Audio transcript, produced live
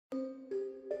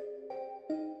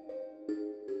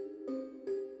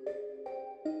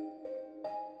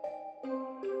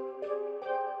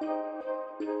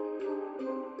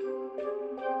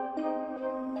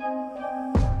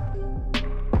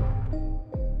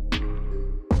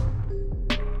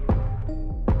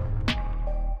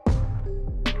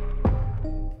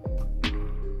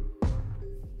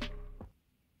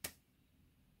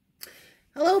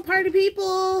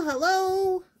people,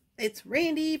 hello, it's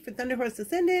Randy for Thunderhorse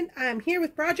Descendant. I'm here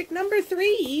with project number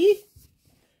 3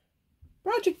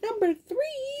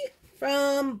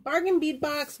 from Bargain Bead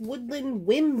Box Woodland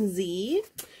Whimsy.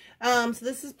 So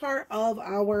this is part of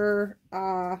our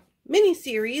mini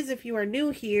series. If you are new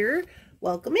here,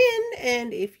 welcome in,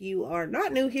 and if you are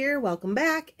not new here, welcome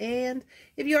back, and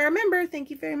if you are a member, thank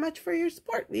you very much for your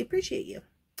support. We appreciate you.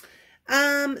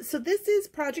 So this is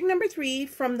project number 3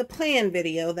 from the plan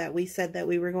video that we said that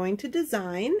we were going to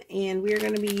design, and we are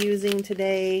going to be using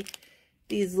today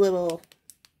these little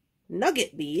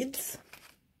nugget beads.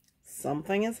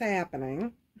 Something is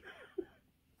happening.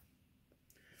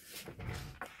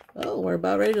 Oh, we're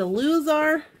about ready to lose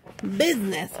our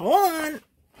business. Hold on.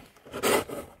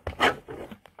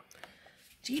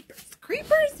 Jeepers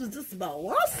creepers, was just about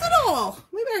lost it all.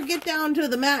 We better get down to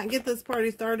the mat and get this party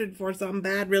started before something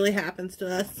bad really happens to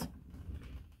us.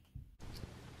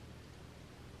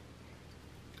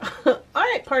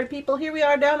 Alright, party people, here we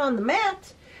are down on the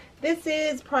mat. This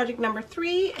is project number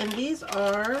 3, and these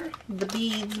are the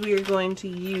beads we are going to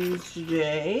use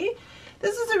today.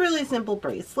 This is a really simple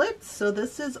bracelet. So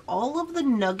this is all of the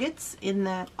nuggets in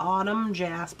that autumn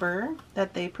jasper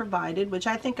that they provided, which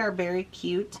I think are very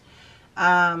cute.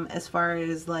 As far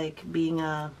as like being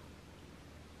a,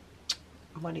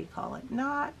 what do you call it,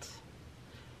 not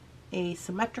a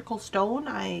symmetrical stone.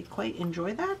 I quite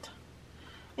enjoy that.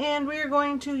 And we're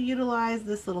going to utilize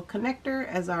this little connector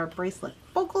as our bracelet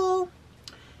focal,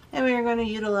 and we're going to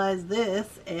utilize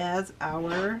this as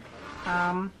our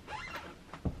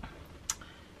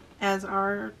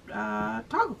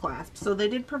toggle clasp. So they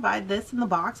did provide this in the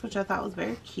box, which I thought was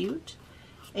very cute.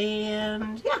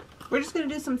 And yeah, we're just going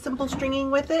to do some simple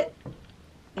stringing with it,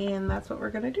 and that's what we're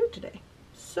going to do today.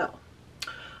 So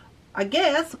I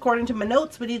guess according to my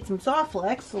notes we need some soft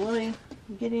flex, so let me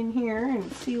get in here and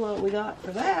see what we got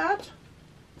for that.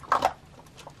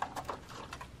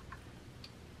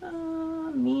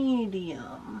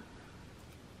 Medium.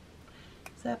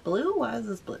 Is that blue? Why is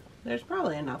this blue? There's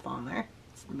probably enough on there.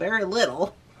 It's very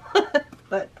little,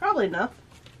 but probably enough.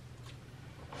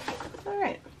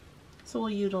 Alright. So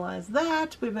we'll utilize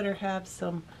that. We better have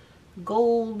some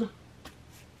gold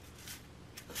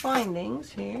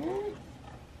findings here.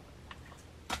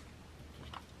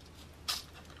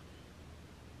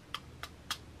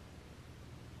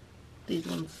 These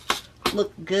ones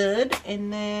look good.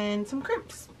 And then some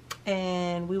crimps.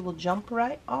 And we will jump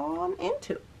right on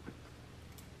into it.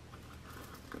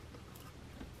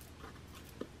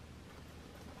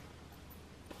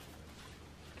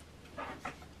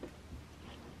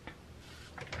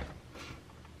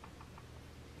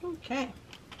 Okay,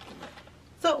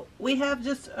 so we have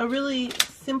just a really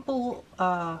simple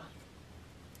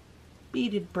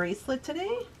beaded bracelet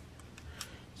today.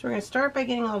 So we're going to start by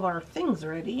getting all of our things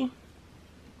ready.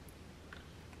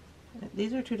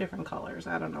 These are 2 different colors.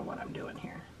 I don't know what I'm doing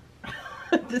here.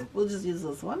 We'll just use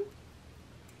this one.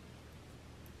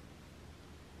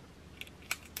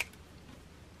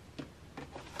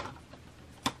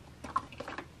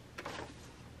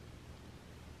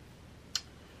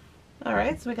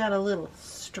 Alright, so we got a little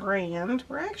strand.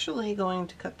 We're actually going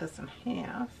to cut this in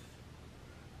half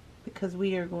because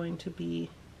we are going to be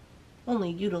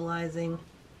only utilizing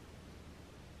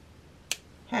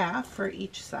half for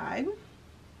each side.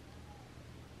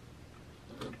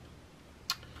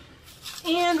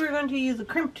 And we're going to use a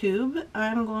crimp tube.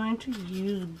 I'm going to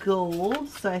use gold,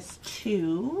 size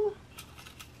 2.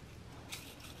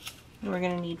 And we're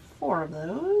going to need 4 of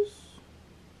those.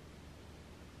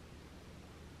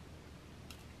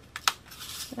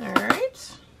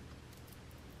 Alright,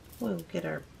 we'll get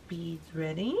our beads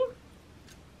ready.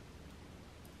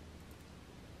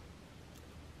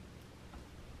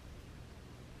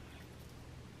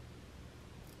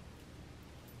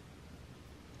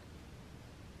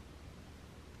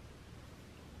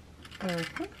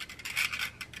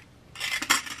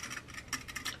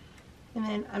 And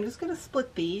then I'm just going to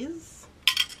split these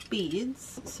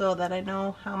beads so that I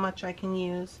know how much I can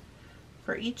use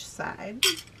for each side.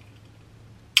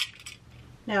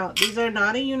 Now, these are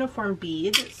not a uniform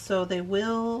bead, so they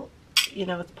will, you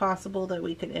know, it's possible that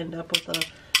we could end up with a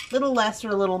little less or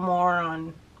a little more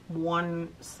on one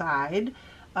side,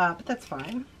 but that's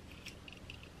fine.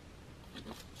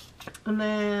 And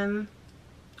then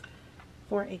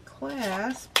for a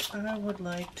clasp, I would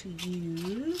like to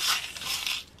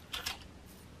use,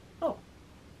 oh,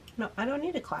 no, I don't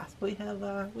need a clasp. We have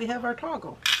our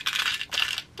toggle.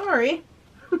 Sorry.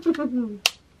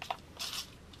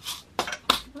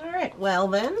 Alright, well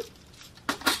then,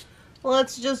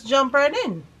 let's just jump right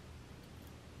in.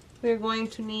 We're going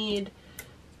to need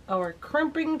our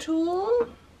crimping tool,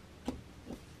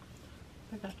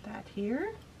 got that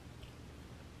here.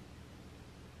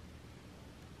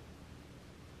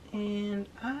 And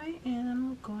I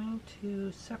am going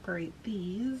to separate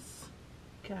these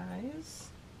guys.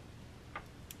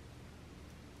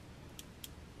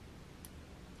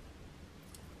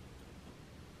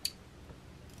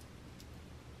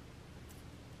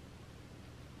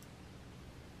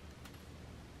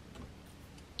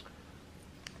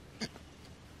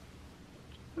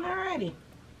 Alrighty,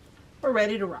 we're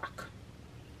ready to rock.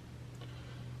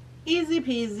 Easy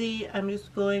peasy. I'm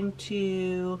just going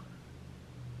to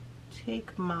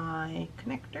take my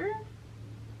connector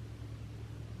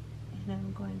and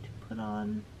I'm going to put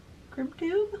on crimp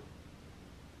tube.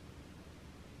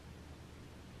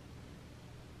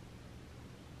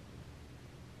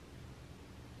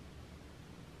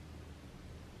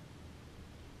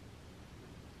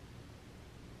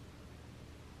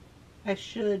 I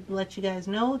should let you guys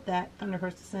know that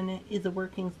Thunderhorse Descendant is a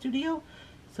working studio,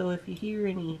 so if you hear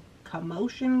any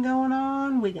commotion going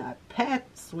on, we got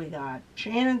pets, we got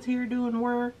Shannon's here doing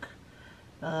work,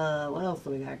 what else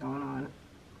do we got going on?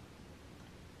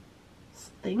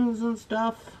 Things and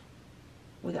stuff.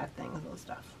 We got things and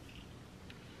stuff.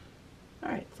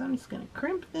 Alright, so I'm just going to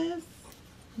crimp this,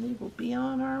 and we will be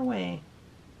on our way.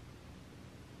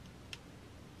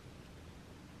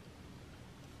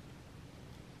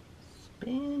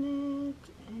 Spin it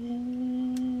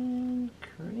and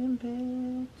crimp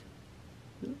it.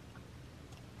 Oop.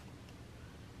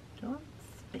 Don't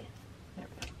spin. There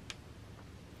we go.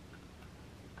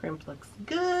 Crimp looks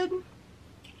good.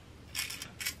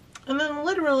 And then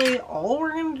literally all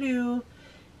we're going to do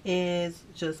is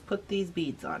just put these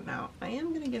beads on. Now I am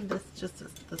going to give this just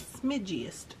the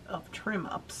smidgiest of trim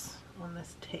ups on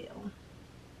this tail.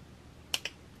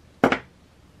 And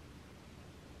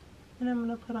I'm going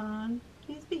to put on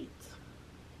these beads.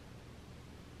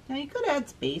 Now you could add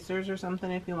spacers or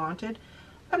something if you wanted.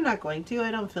 I'm not going to.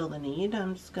 I don't feel the need.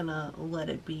 I'm just going to let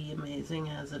it be amazing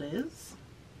as it is.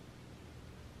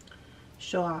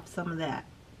 Show off some of that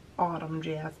autumn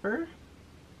jasper.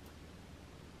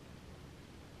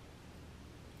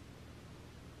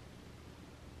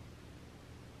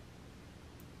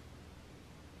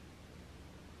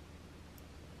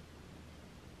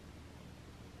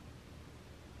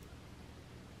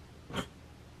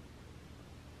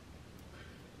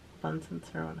 Bunsen's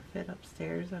throwing a fit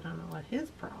upstairs. I don't know what his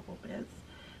problem is.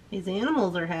 These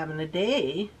animals are having a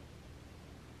day.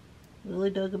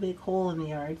 Lily dug a big hole in the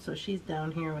yard, so she's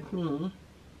down here with me.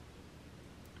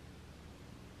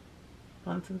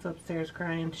 Bunsen's upstairs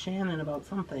crying to Shannon about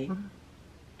something.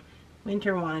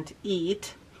 Winter wanted to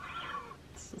eat.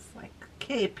 It's just like,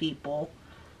 okay, people,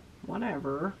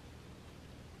 whatever.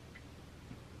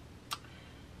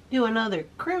 Do another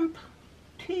crimp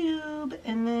tube,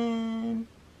 and then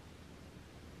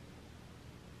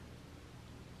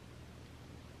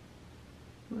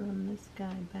run this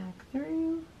guy back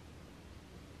through.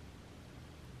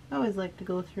 I always like to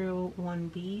go through one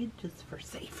bead just for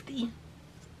safety.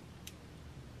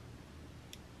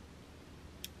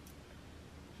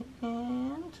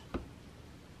 And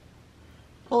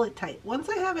pull it tight. Once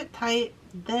I have it tight,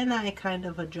 then I kind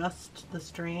of adjust the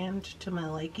strand to my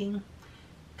liking,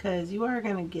 because you are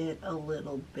going to get a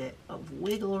little bit of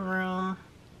wiggle room.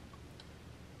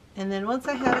 And then once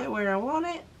I have it where I want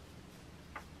it,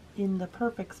 in the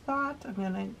perfect spot, I'm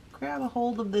going to grab a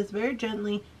hold of this very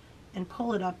gently and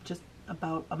pull it up just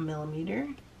about 1 millimeter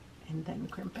and then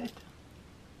crimp it.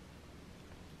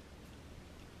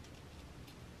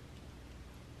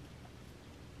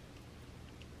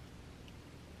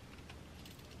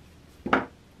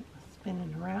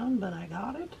 Spinning around, but I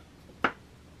got it.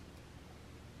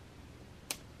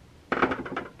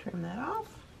 Trim that off.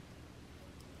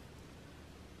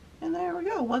 And there we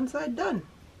go, one side done.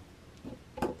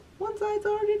 One side's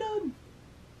already done.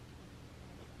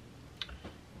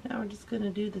 Now we're just going to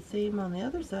do the same on the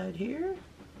other side here.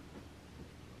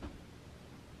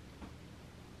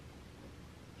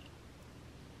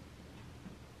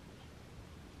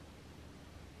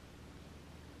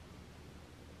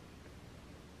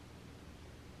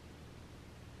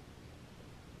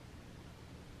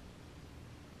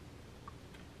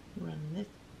 Run this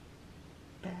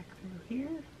back through here.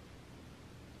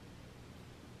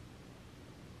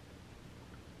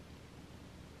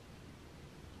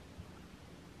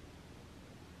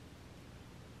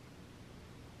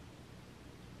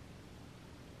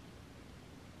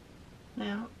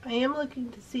 Now, I am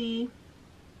looking to see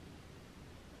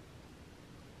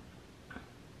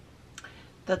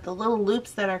that the little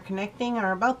loops that are connecting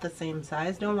are about the same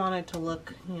size. Don't want it to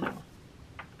look, you know,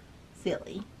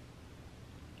 silly.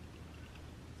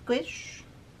 Squish,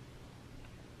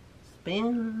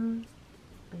 spin,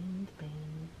 spin, spin.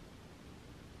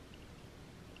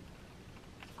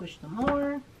 Squish them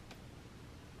more.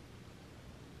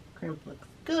 Crimp looks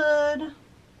good.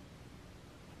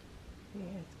 You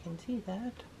guys can see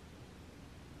that.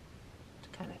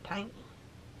 It's kind of tiny.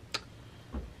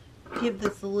 Give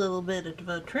this a little bit of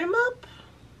a trim up.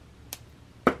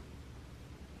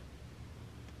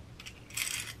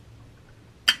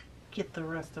 Get the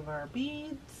rest of our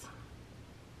beads.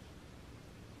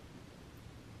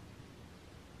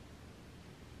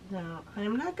 Now,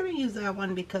 I'm not going to use that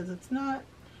one because it's not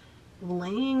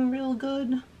laying real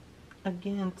good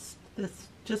against this,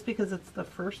 just because it's the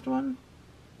first one.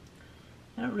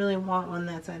 I don't really want one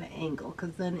that's at an angle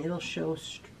because then it'll show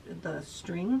the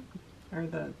string or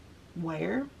the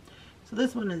wire. So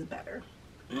this one is better.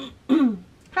 Kind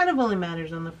of only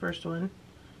matters on the first one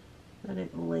that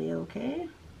it lay okay.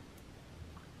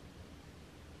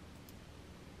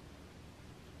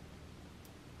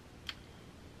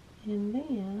 And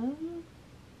then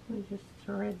we just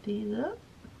thread these up.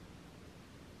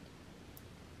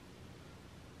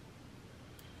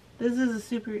 This is a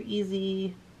super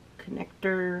easy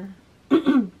connector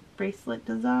bracelet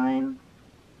design.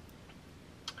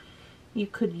 You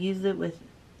could use it with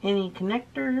any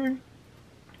connector,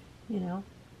 you know.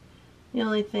 The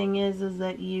only thing is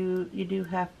that you do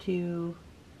have to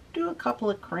do a couple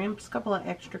of crimps, couple of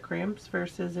extra crimps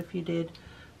versus if you did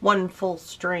one full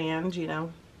strand, you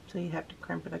know. So you have to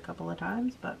crimp it a couple of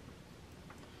times, but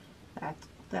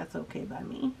that's okay by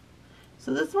me.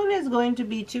 So this one is going to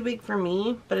be too big for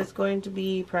me, but it's going to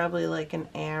be probably like an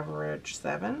average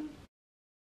 7.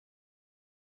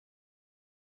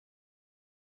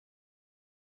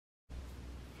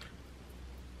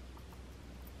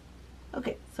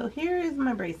 Okay, so here is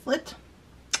my bracelet,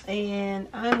 and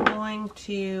I'm going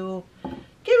to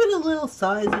give it a little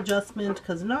size adjustment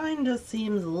because 9 just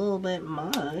seems a little bit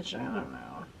much. I don't know.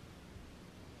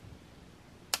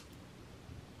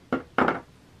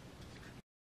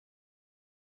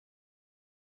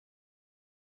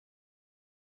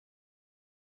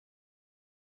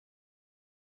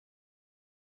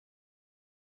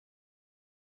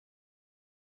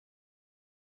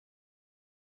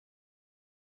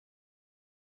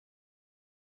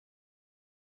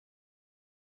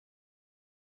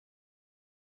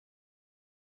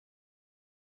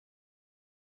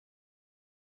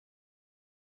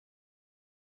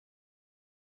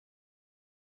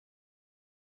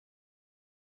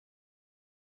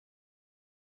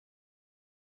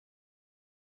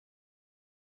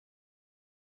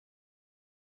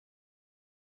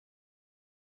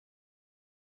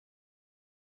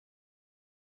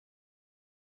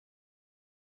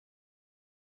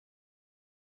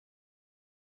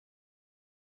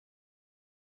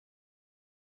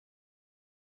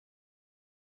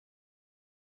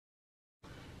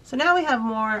 So now we have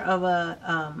more of a,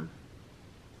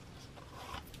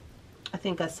 I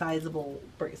think a sizable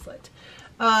bracelet.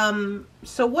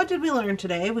 So what did we learn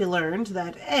today? We learned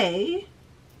that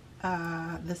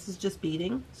this is just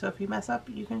beading. So if you mess up,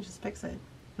 you can just fix it,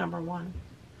 number 1.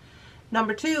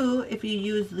 Number 2, if you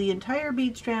use the entire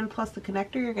bead strand plus the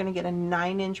connector, you're going to get a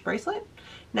 9-inch bracelet.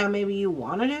 Now maybe you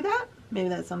want to do that. Maybe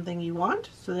that's something you want.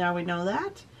 So now we know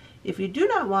that. If you do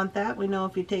not want that, we know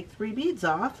if you take 3 beads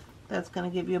off, that's going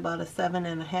to give you about a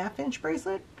 7.5-inch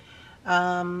bracelet.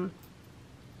 And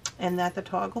that the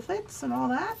toggle fits and all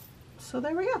that. So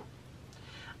there we go.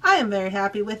 I am very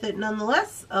happy with it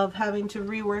nonetheless, of having to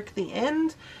rework the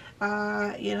end.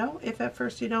 You know, if at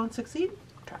first you don't succeed,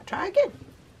 try again.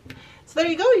 So there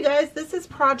you go, you guys. This is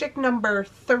project number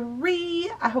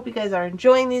 3. I hope you guys are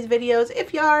enjoying these videos.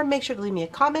 If you are, make sure to leave me a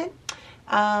comment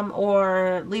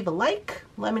or leave a like.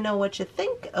 Let me know what you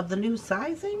think of the new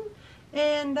sizing.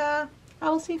 And I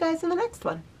will see you guys in the next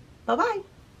one. Bye-bye.